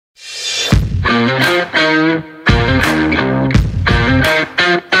How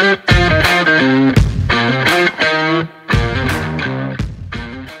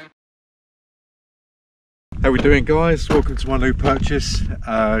we doing, guys? Welcome to my new purchase.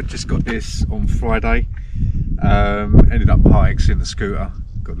 Just got this on Friday. Ended up part-Xing the scooter.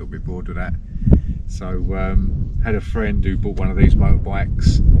 Got a little bit bored with that. So had a friend who bought one of these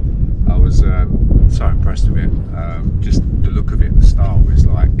motorbikes. I was so impressed with it. Just the look of it, the style was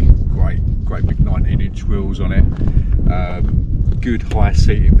like great big 19-inch wheels on it. Good high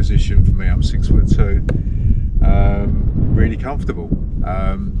seating position for me. I'm 6'2". Really comfortable.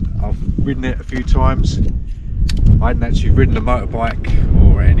 I've ridden it a few times. I hadn't actually ridden a motorbike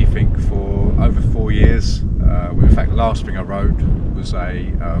or anything for over 4 years. In fact, the last thing I rode was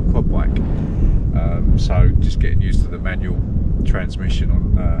a quad bike. So just getting used to the manual transmission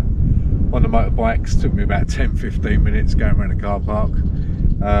on the motorbikes took me about 10-15 minutes going around the car park.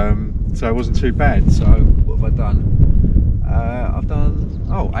 So it wasn't too bad. So what have I done? I've done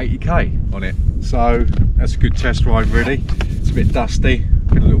 80k on it. So that's a good test ride really. It's a bit dusty,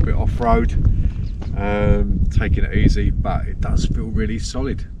 been a little bit off-road. Taking it easy, but it does feel really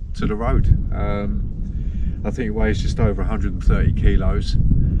solid to the road. I think it weighs just over 130 kilos,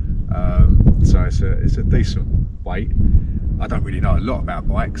 so it's a decent weight. I don't really know a lot about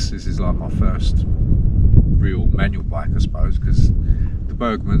bikes. This is like my first real manual bike, I suppose, because the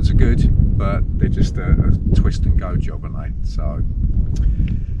Bergmans are good, but they're just a twist and go job, aren't they? So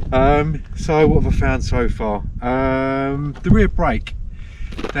what have I found so far? The rear brake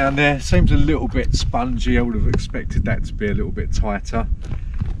down there seems a little bit spongy. I would have expected that to be a little bit tighter.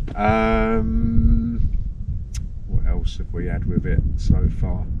 What else have we had with it so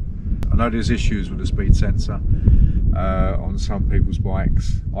far? I know there's issues with the speed sensor on some people's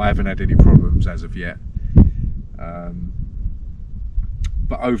bikes. I haven't had any problems as of yet.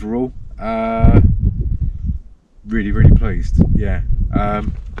 But overall, really pleased. Yeah.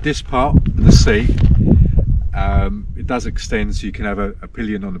 This part of the seat, it does extend, so you can have a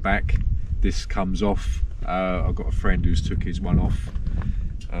pillion on the back. This comes off. I've got a friend who's took his one off.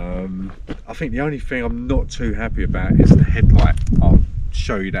 I think the only thing I'm not too happy about is the headlight. I'll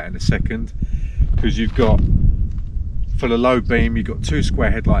show you that in a second, because you've got, for the low beam, you've got two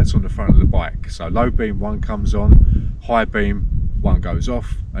square headlights on the front of the bike. So low beam one comes on, high beam one goes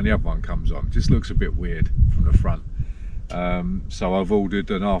off, and the other one comes on. It just looks a bit weird from the front. So I've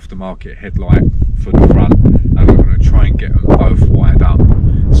ordered an aftermarket headlight for the front, and I'm going to try and get them both wired up,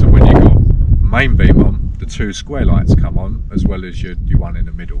 so when you got main beam on, the two square lights come on, as well as your one in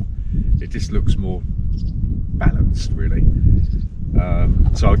the middle. It just looks more balanced really.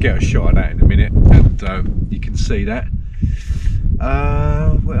 So I'll get a shot of that in a minute, and you can see that.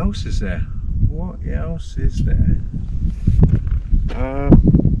 What else is there? What else is there?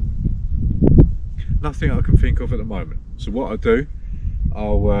 Nothing I can think of at the moment. So what I'll do,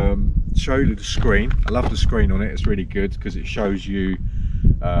 I'll show you the screen. I love the screen on it. It's really good because it shows you,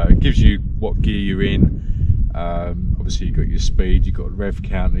 it gives you what gear you're in. Obviously you've got your speed, you've got the rev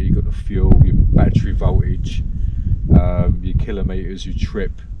counter, you've got the fuel, your battery voltage, your kilometers, your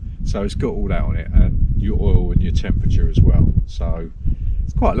trip. So it's got all that on it, and your oil and your temperature as well. So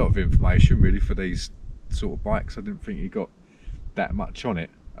it's quite a lot of information really for these sort of bikes. I didn't think you got that much on it.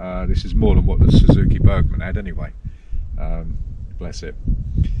 This is more than what the Suzuki Bergman had anyway. Bless it.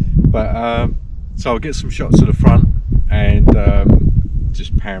 But so I'll get some shots of the front and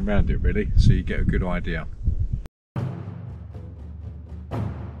just pan around it really, so you get a good idea.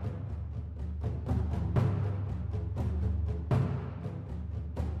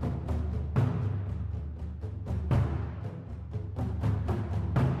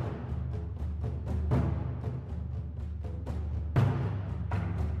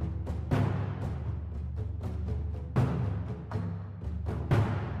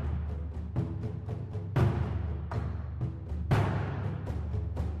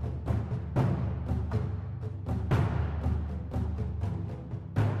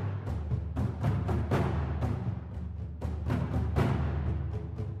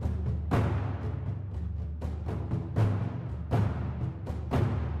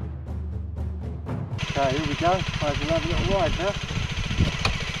 Okay, here we go. We'll have a little ride now.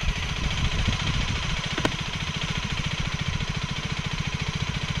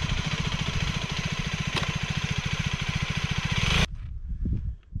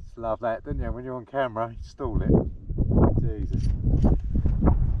 Just love that, don't you? When you're on camera, you stall it. Jesus.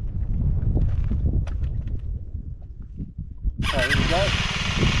 Okay, here we go.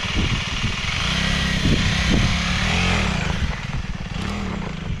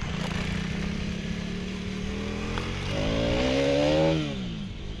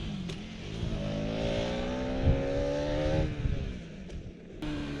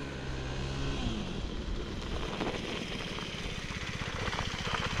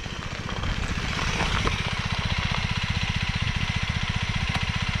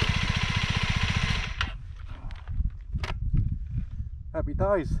 happy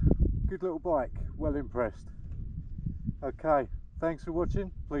days. Good little bike, well impressed. Okay, thanks for watching.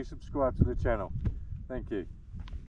 Please subscribe to the channel. Thank you.